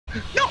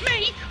Not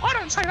me! I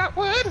don't say that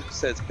word!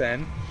 Says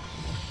Ben.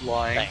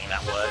 Lying. Saying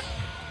that word.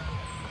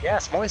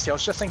 Yes, Moisty, I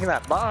was just thinking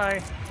that.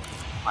 Bye!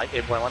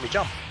 It won't let me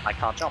jump. I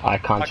can't jump. I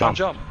can't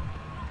jump.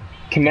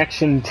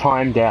 Connection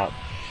timed out.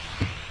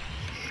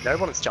 No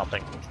one is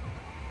jumping.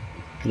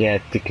 Yeah,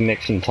 the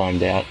connection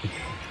timed out.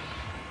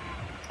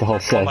 The whole Oh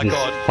server's my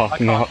god, I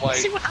fucking can't up. wait.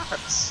 See what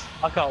happens.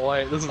 I can't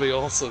wait, this will be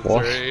awesome.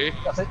 What? 3,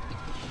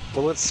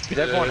 Will it spit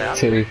everyone out?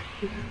 2,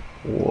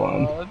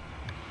 1.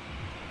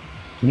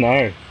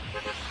 No.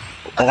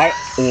 What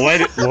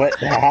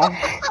the hell?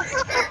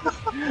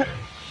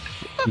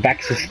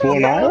 Back to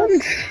spawn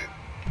island?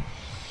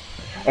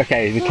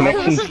 Okay, the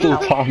connection's still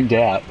timed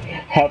out.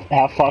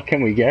 How far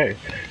can we go?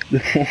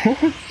 Look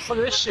at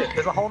this shit.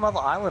 There's a whole other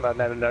island I've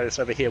never noticed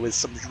over here with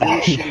some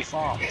really shitty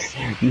farms.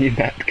 New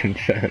map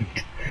confirmed.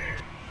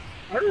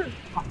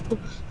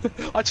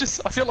 I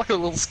feel like a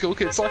little school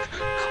kid. It's like,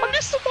 I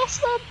missed the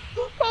bus,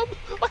 Mum!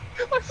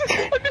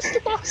 I missed the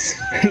bus!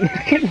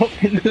 Look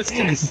up in the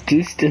distance.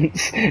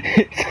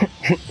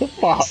 What the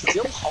fuck?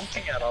 Still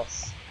honking at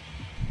us.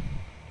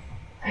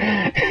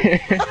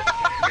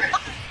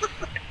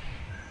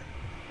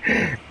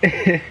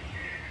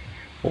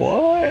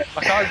 What?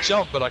 I can't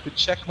jump, but I could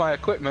check my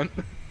equipment.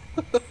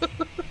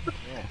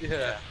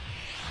 Yeah.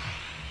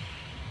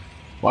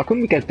 Why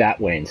couldn't we go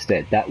that way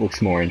instead? That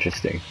looks more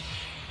interesting.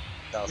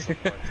 That was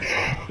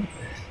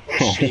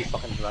shitty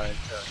fucking drone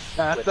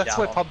to That's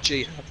where down.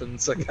 PUBG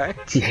happens, okay?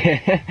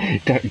 Yeah,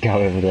 don't go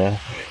over there.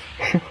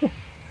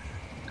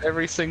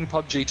 Everything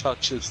PUBG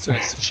touches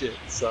turns to shit,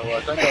 so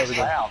don't go over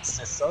there. Clouds,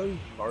 they're so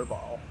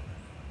mobile.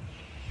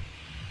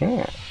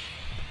 Oh.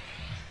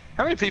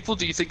 How many people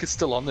do you think are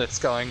still on this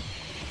going,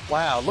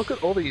 wow, look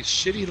at all these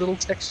shitty little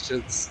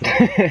textures?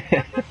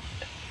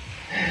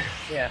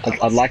 Yeah.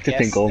 I'd like to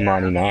think all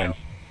 99.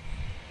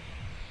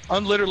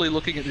 I'm literally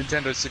looking at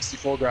Nintendo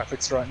 64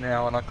 graphics right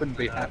now and I couldn't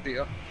be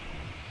happier.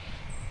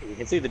 You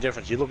can see the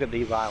difference. You look at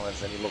these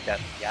islands and you look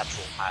at the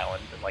actual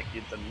island and like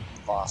the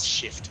vast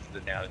shift in the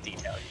amount of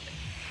detail you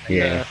can.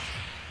 Yeah.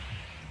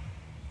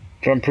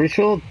 But I'm pretty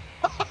sure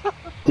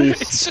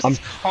It's just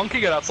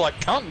honking at us like,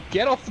 cunt,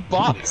 get off the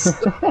bus!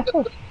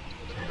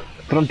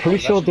 But I'm pretty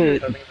sure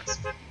the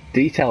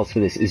details for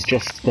this is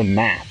just the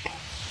map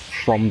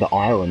from the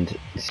island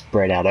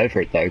spread out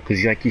over it though,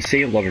 because like you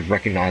see a lot of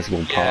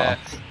recognizable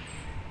paths.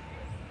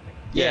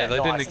 Yeah, they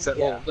no, didn't I think, accept.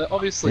 yeah. Well,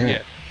 obviously,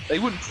 Yeah. they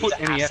wouldn't put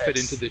These are any effort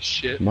assets. into this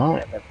shit. No.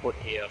 And they're put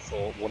here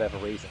for whatever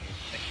reason.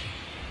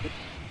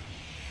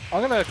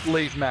 I'm gonna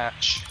leave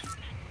match.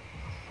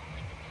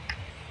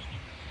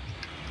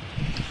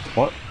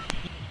 What?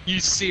 You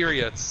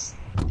serious?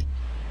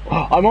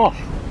 I'm off!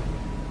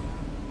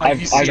 Are I you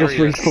just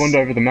serious? respawned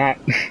over the map.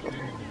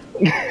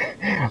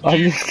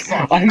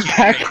 I'm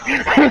back!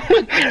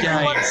 Quit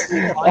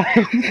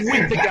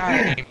the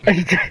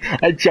game!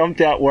 I jumped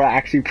out where I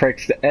actually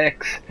pressed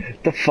X.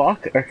 The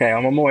fuck? Okay,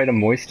 I'm on my way to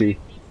Moisty.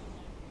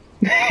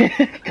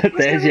 But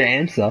there's your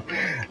answer.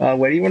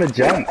 Where do you want to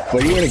jump?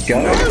 Where do you want to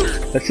go?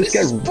 Let's just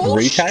go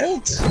retail?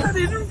 That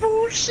is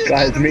bullshit!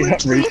 Guys, meet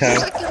up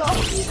retail.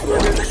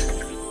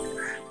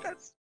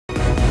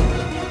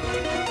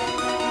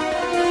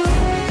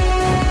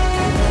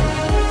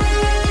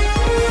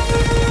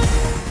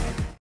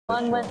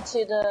 One went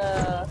to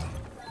the...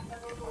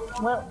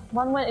 Well,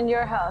 one went in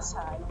your house,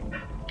 Hag.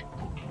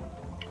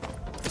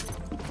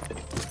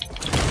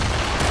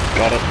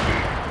 Got it.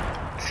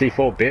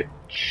 C4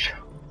 bitch.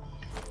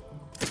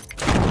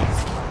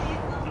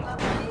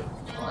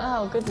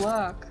 Wow, good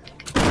work.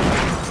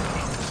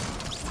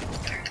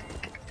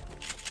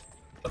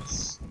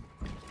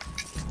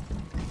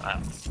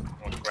 I'm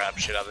gonna grab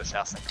shit out of this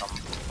house and come.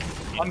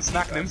 I'm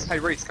smacking him. Hey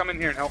Reese, come in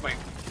here and help me.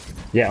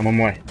 Yeah, I'm on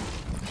my way.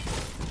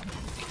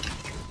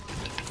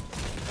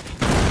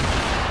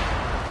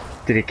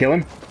 Did he kill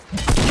him?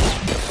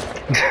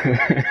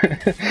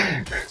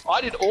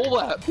 I did all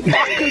that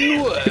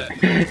fucking work!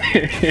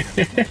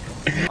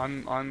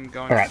 I'm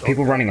going. Alright,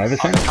 people running over They're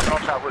things? coming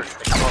off that roof.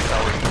 They're coming off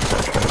that roof.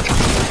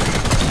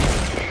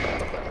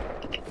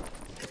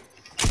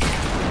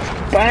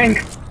 Bang!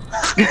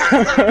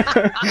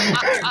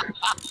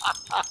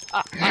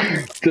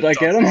 Did I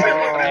get him?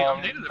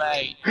 Oh,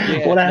 mate.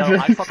 Yeah, What no,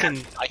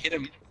 happened? I hit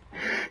him.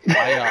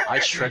 I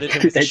shredded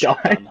him Did with a they die?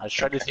 shotgun. I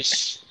shredded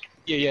his.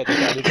 Yeah, they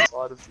died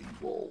inside of the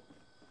wall.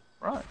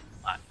 Right.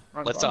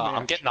 Right, Let's. fine,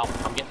 I'm getting up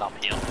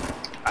here.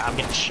 I'm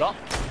getting shot.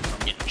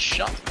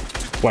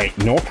 Wait,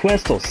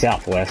 northwest or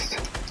southwest?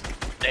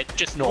 They're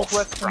just north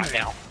Northwest right from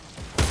now.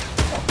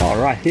 Oh,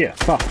 right here.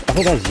 Fuck, I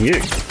thought that was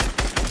you.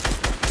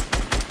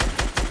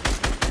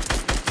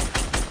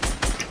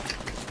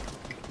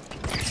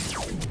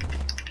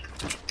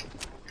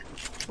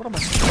 What am I?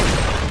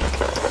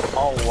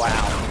 Oh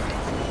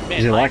wow. Man,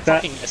 Did you like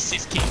that? fucking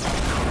assist king.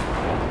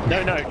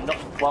 No,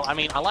 not, well, I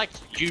mean, I like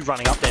you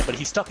running up there, but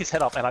he stuck his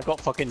head up and I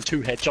got fucking 2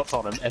 headshots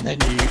on him, and then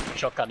you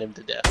shotgunned him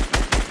to death.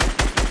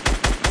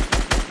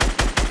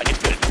 Like,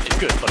 it's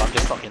good, but I'm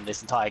just fucking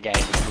this entire game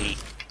with me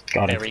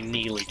very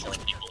nearly killing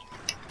people.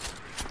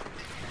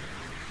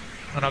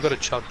 And I got a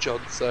chug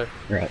jog, so.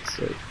 Right,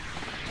 sweet.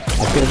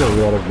 I built a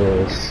lot of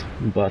walls,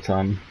 but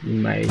you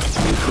may need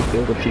to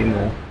build a few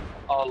more.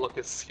 Oh look,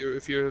 if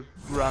you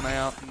run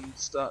out and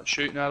start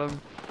shooting at them,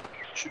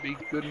 should be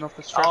good enough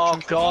distraction. Oh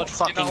god, You know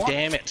fucking what?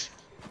 damn it!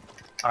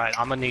 Alright,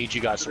 I'm gonna need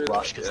you guys to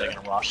rush because they're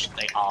gonna rush.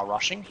 They are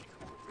rushing.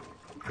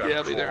 Yeah,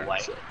 I'll be there. Away.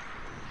 So.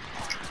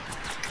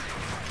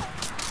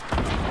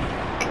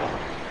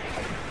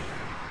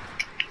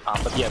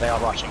 But yeah, they are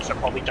rushing, so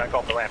probably don't go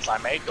up the ramps I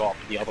made. Go up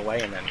the other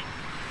way, and then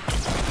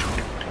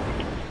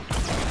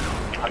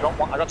I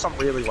got some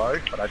really low,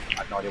 but I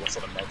have no idea what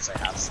sort of meds they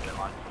have. So they're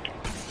like,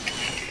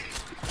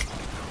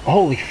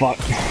 Holy fuck!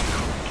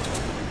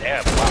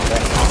 yeah, wow,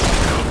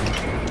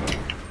 they're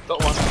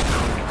Got one.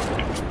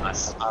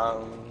 nice.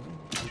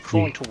 I'm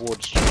crawling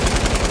towards you.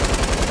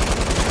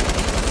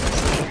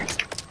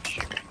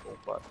 Shoot people,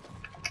 but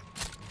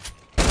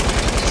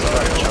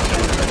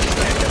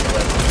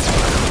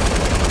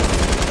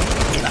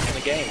back in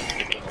the game.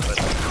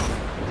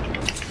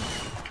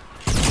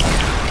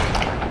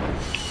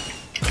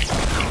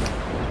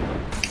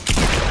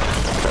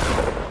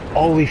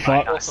 Holy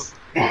fuck! Nice.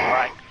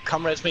 Alright,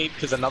 come res me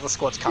because another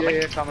squad's coming.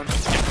 Yeah, coming.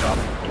 He's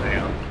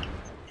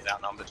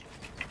outnumbered.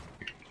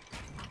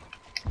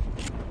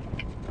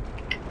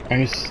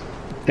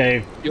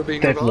 They've You're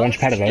being launch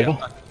padded over.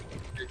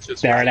 It's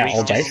just They're at our Reese,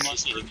 old you base.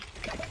 just need to-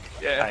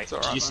 Yeah, hey, it's you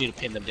alright. just need to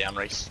pin them down,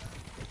 Reese.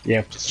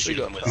 Yeah. Just shoot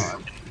them with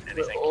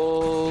anything.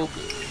 Oh,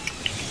 good.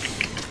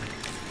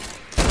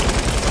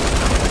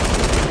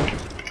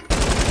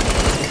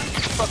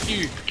 Fuck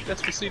you.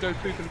 Despacito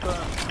 2 confirmed.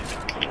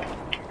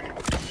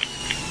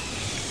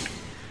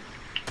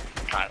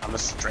 Alright, I'm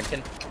just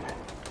drinking.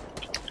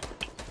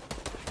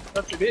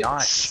 That's a bit.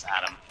 Nice,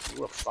 Adam.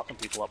 You were fucking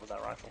people up with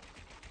that rifle.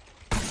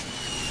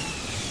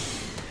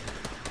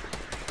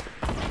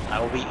 I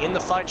will be in the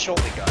fight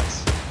shortly,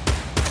 guys.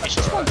 That's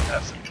just one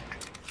person.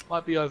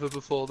 Might be over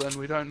before then,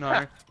 we don't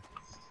know.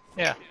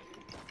 Yeah.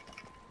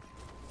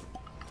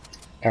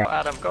 Alright.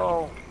 Adam,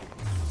 go!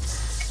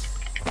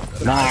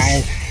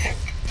 Nice.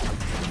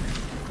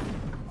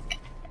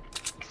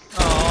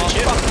 Oh,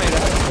 fuck me,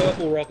 that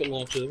purple rocket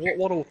launcher.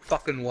 What a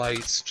fucking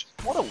waste.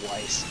 What a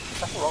waste.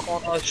 That's a rock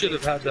launcher. I should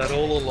have had that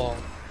all along.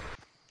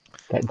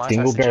 That Might I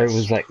dingleberry suggest-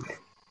 was like,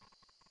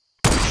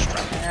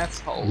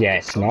 Asshole. yeah,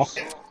 it's knocked.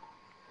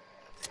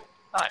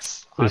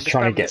 Nice. I was I'm just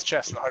trying to grabbing get- this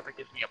chest and I hope it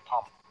gives me a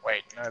pump.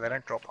 Wait, no, they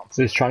don't drop pumps.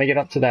 So it's trying to get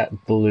up to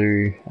that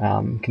blue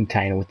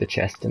container with the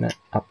chest in it,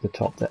 up the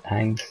top that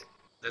hangs.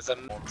 There's a...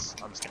 I'm just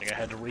gonna go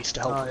ahead and Reese to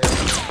help. Oh,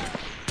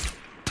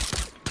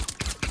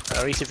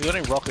 yeah. Reese, if you've got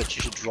any rockets,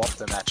 you should drop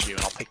them at you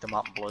and I'll pick them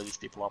up and blow these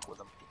people up with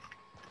them.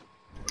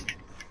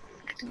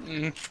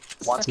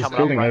 One's He's coming up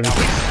building right over.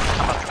 now.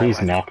 Come up He's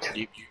right now. knocked.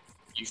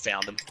 You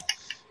found him.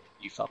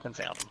 You fucking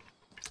found him.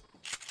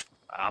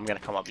 I'm gonna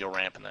come up your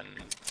ramp and then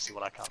see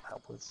what I can't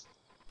help with.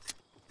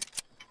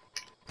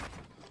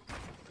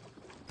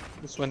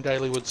 This is when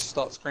Daly would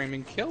start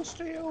screaming, "Kill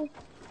Steel!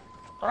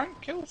 Don't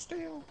kill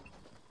Steel!"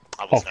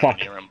 I was Oh, nowhere fuck.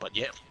 near him, but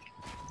yeah.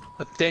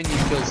 But then you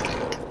kill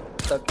Steel.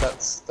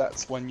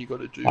 That's when you got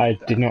to do I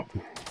that. did not.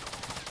 Did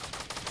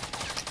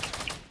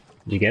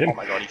you get Oh him?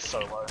 my god, he's so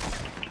low.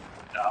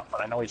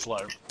 But I know he's low.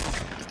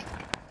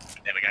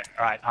 There we go.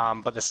 Alright,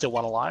 but there's still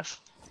one alive.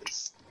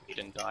 'Cause he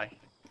didn't die.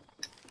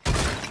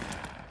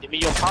 Give me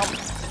your pump!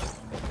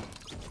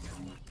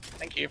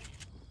 Thank you.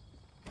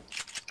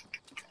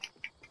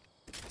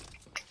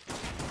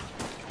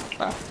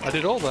 Ah, I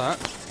did all that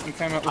and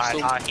came up with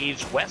Steel. Alright,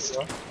 he's west.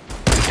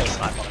 Get a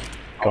snipe on him.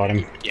 Got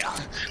him. Yeah.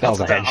 That was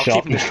a I'll keep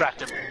him headshot.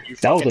 distracted. You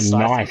That was fucking a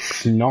sniper. nice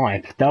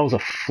snipe. That was a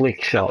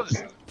flick shot.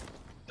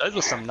 Those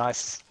were some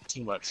nice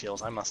teamwork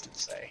skills, I must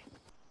say.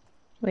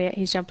 Wait,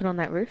 he's jumping on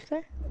that roof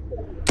there?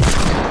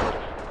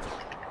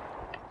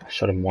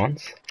 Shot him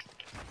once.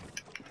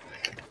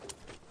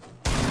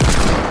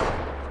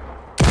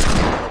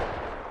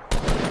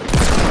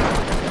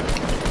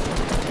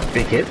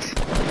 Big hits.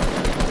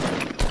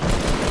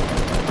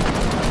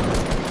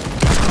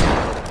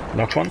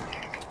 Knocked one.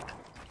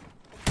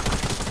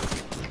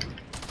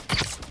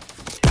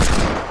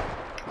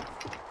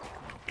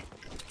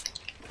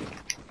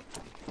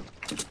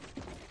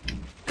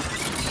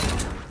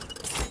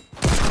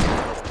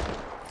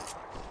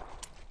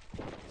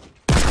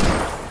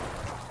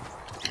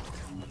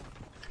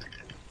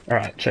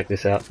 Alright, check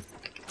this out.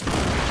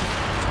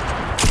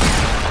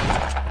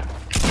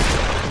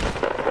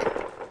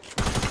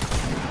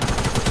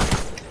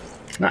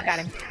 Nice. Got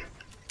him.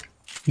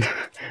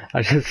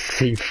 I just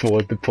see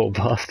Ford, the poor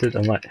bastard.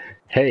 I'm like,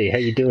 hey, how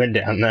you doing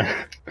down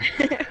there?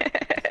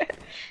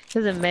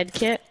 There's a med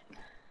kit.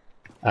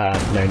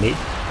 No need.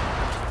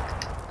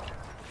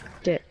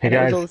 Shit, Hey that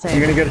guys, was all the same.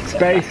 you're gonna go to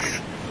space.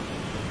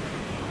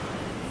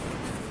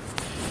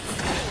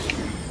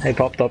 Hey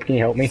Pop Top, can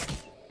you help me?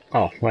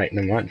 Oh wait,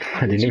 never mind.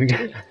 I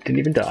didn't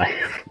even die.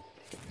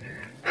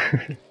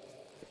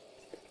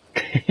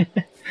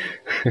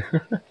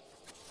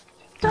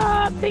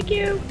 Stop! Thank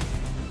you!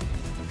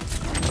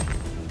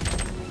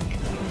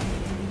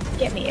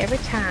 Get me every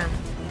time.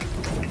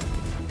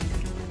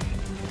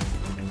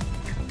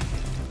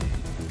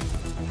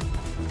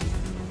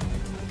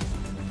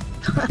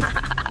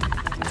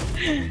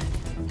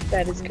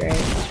 That is great.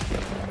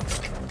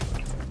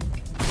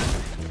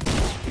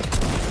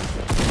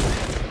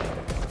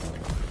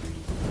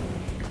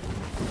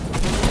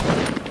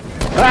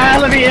 Ah,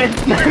 let me in!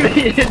 Let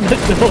me in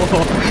the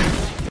door!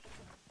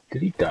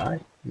 Did he die?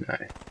 No.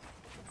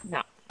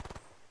 No.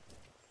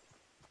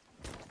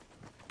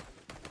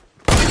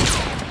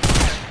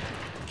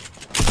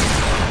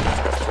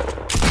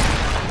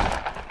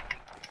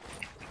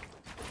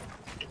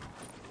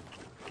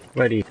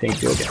 Where do you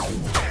think you're going?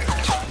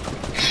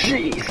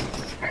 Jeez!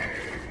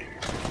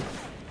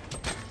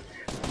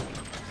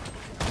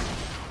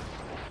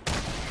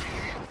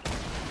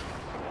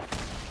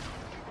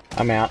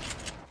 I'm out.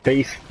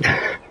 Peace.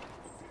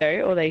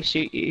 Or they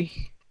shoot you.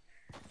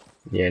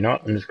 Yeah,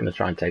 not. I'm just gonna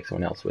try and take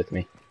someone else with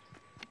me.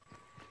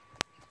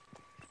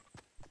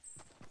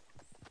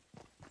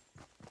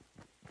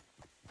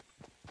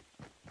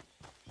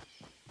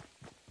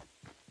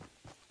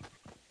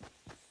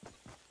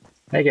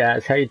 Hey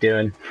guys, how you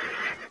doing?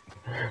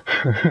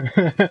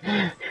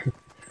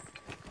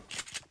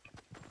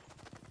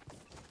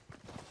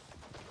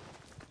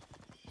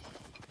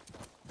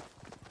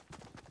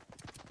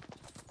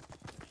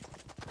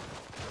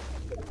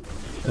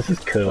 This is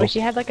cool. Wish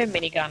you had like a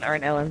minigun or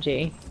an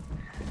LMG.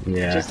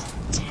 Yeah.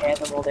 Just tear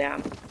them all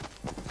down.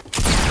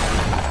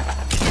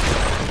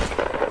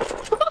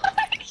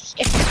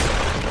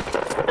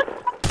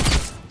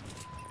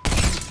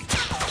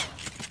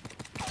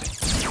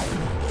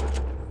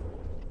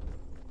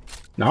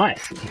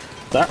 Nice.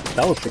 That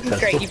was successful.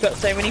 Great, you've got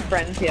so many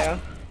friends here.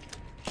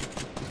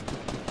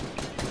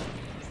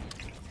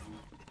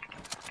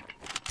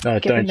 No,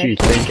 Give don't them you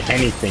that- think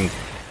anything,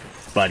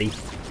 buddy.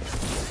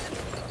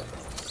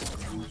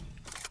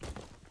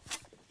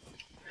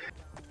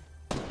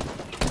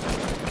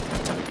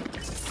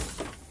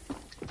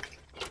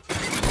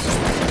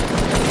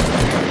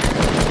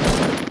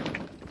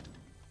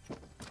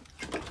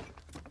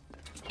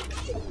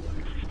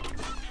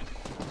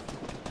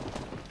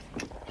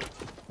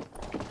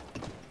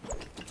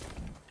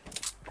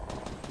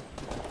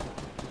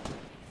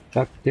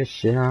 Fuck this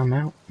shit, I'm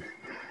out.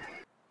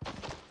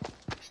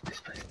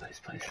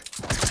 Please.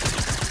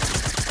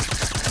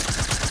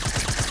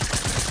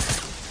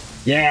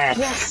 Yes!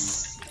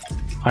 Yes!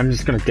 I'm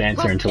just gonna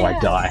dance here Fuck until I yeah.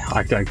 die.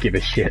 I don't give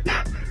a shit.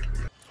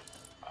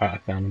 Alright, I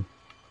found him.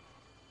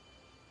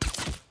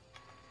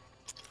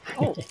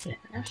 Oh,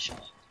 no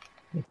shot.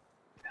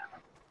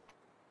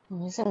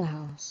 Oh, he's in the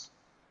house.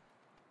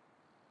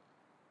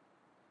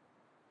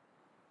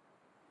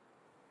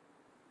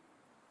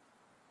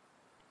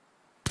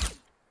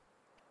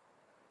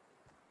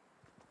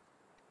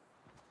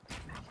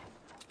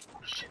 Oh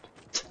shit.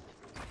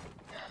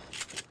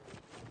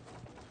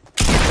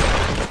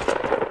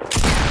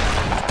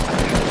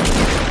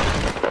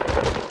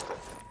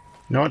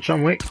 You know what,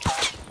 John Wick?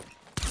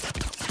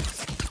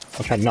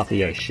 I've had enough of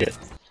your shit.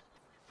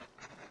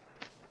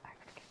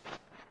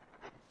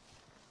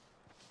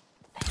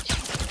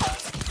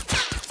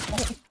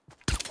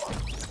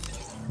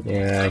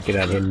 Yeah, get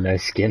out of here, no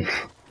skin.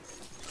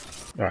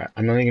 Alright,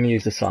 I'm only gonna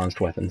use the silenced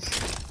weapons.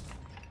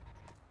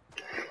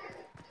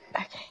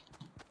 Okay.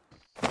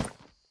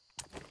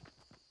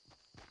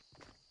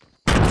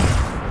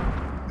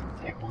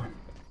 Take one.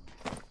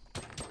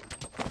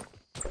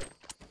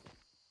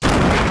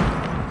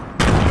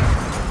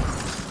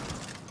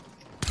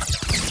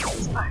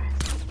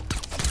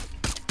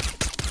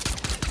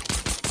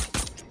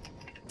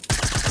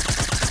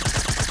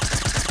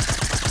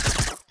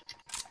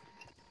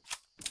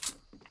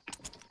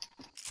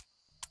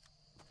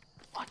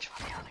 Watch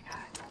for the other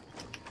guy.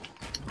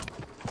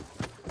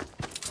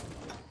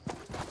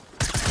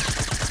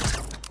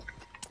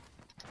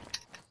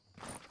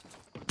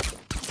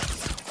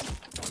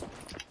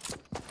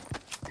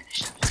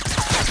 Finish him.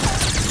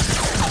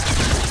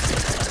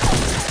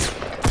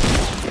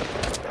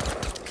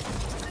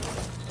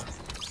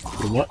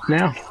 You what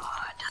now?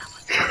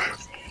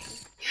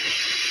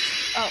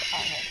 Oh,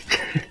 okay.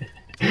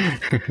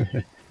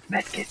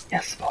 Medkit,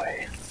 yes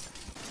boy.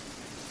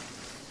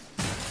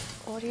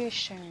 Audio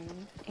shown.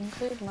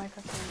 Include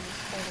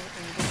microphones, audio,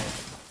 and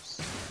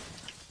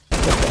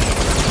video.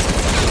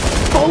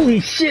 Holy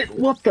shit,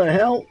 what the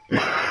hell?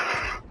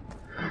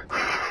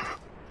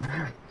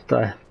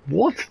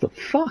 What the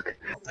fuck?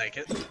 I'll take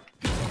it.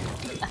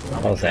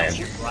 I was saying.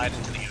 Shoot right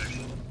into the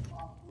ocean.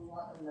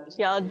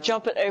 Yeah, I'll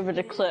drop it over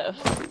the cliff.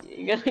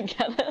 You're gonna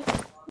get it.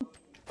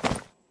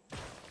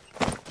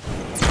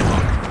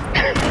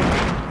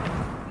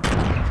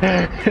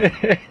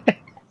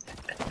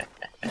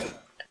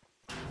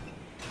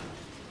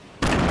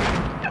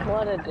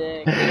 What a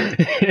dick.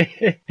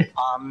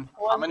 I'm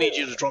gonna need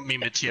you to drop me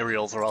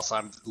materials or else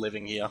I'm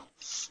living here.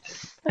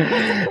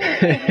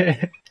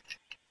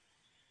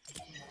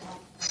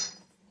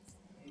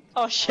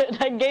 Oh shit,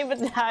 I gave it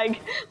Hag.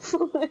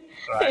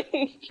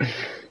 Right.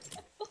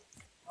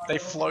 They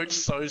float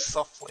so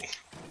softly.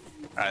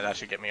 Alright, that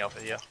should get me off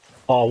of here.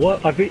 Oh,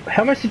 what?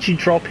 How much did you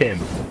drop him?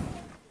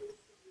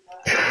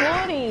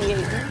 40!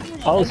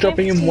 I was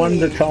dropping him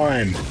one at a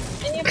time.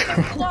 And you picked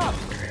it up!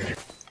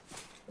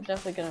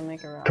 definitely gonna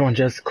make a run. Come on,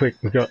 Jess, quick.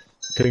 We've got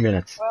 2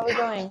 minutes. Where are we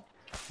going?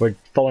 We're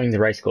following the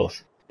race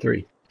course.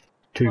 3,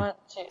 2, 1,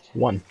 2.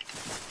 1.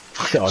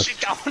 So, She's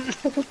going.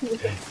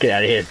 get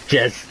out of here,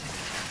 Jess.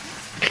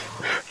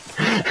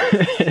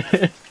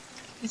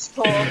 He's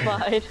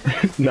qualified.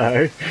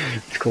 No,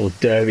 it's called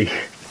Derby.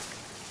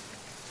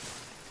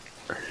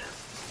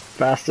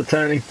 Faster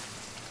turning.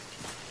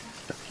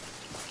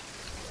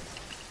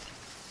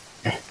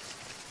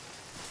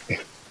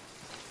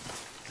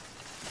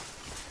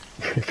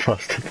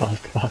 Faster,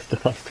 faster, faster,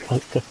 faster,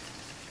 faster.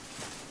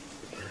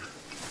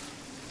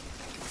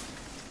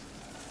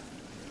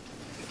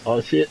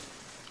 Oh shit.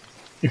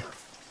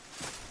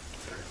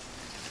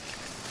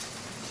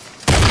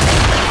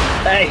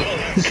 Hey!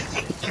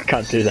 You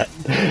can't do that.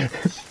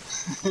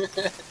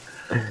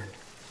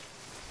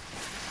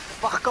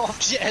 Fuck off,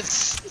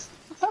 Jess.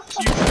 You fucked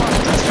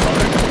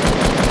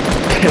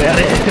Get out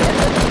of here.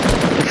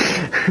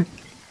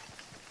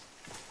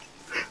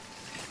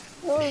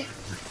 Oh.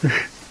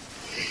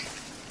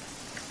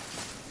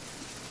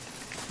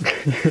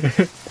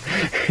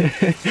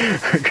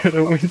 We're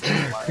gonna win.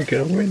 We're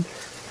gonna win.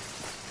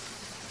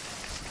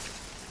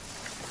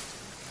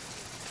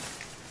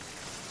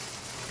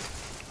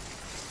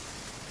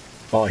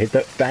 Oh, hit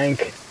that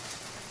bank.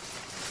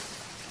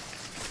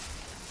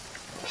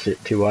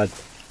 Shit, too wide.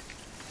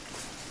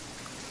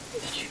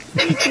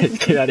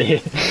 Get out of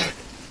here.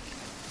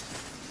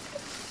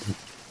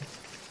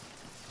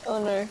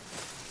 Oh no.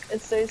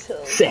 It's those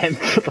hills. Sam,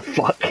 what the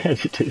fuck?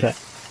 How'd you do that?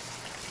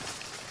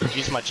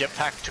 Use my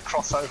jetpack to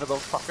cross over the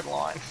fucking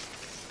line.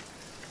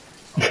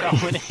 I'm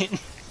going in.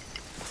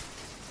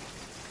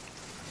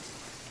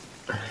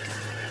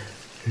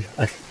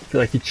 I feel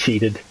like you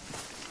cheated.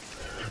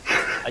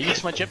 I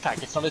used my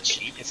jetpack. It's not a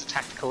cheat. It's a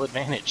tactical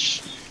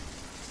advantage.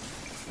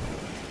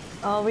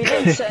 Oh, we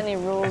didn't set any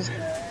rules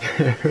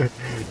there.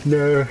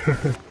 No.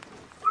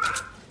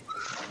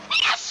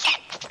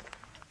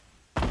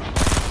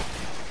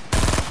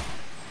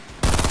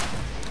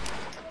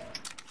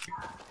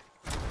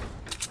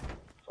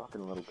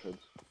 Fucking little kids.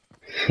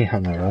 Yeah, I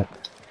know, right?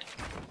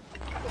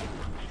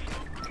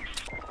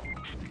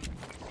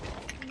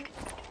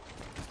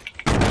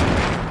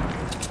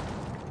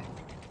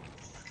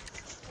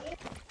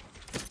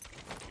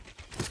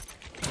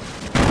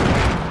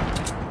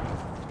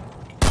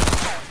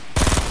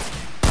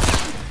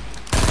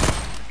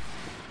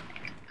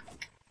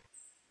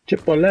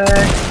 Chipotle!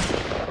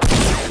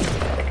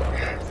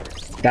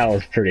 That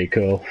was pretty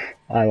cool.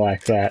 I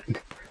like that.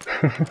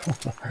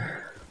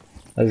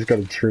 I just got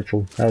a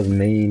triple. That was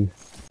mean.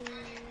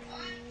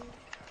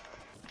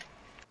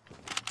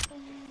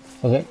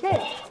 Was it?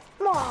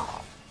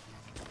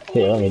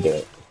 Here, let me do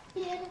it.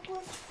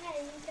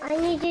 I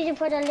need you to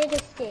put a little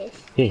stick.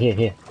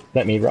 Here.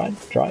 Let me drive.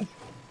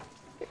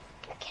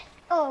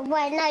 Oh,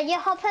 wait, no, you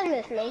hop in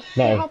with me.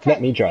 No, let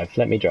me drive.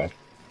 I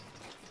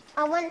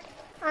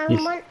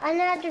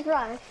know how to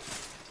drive.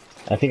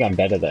 I think I'm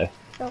better though.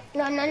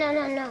 No.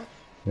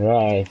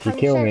 Right, you I'm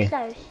kill so me.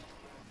 close.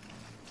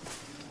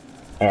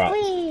 Alright,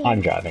 Whee! I'm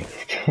driving.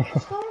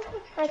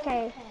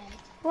 Okay.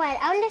 Wait,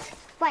 I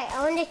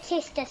want to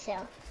test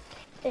yourself.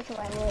 This is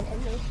what I want to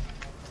do.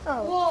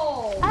 Oh.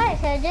 Whoa. Alright,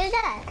 so do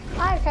that.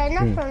 Alright, so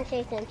not from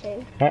season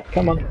 2. Alright,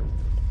 come on.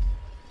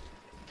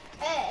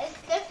 It's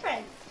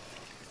different.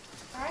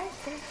 Alright.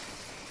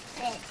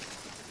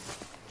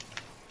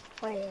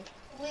 Wait.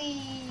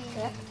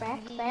 Back,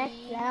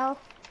 now.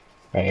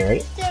 Right, you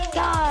ready?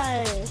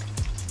 Go!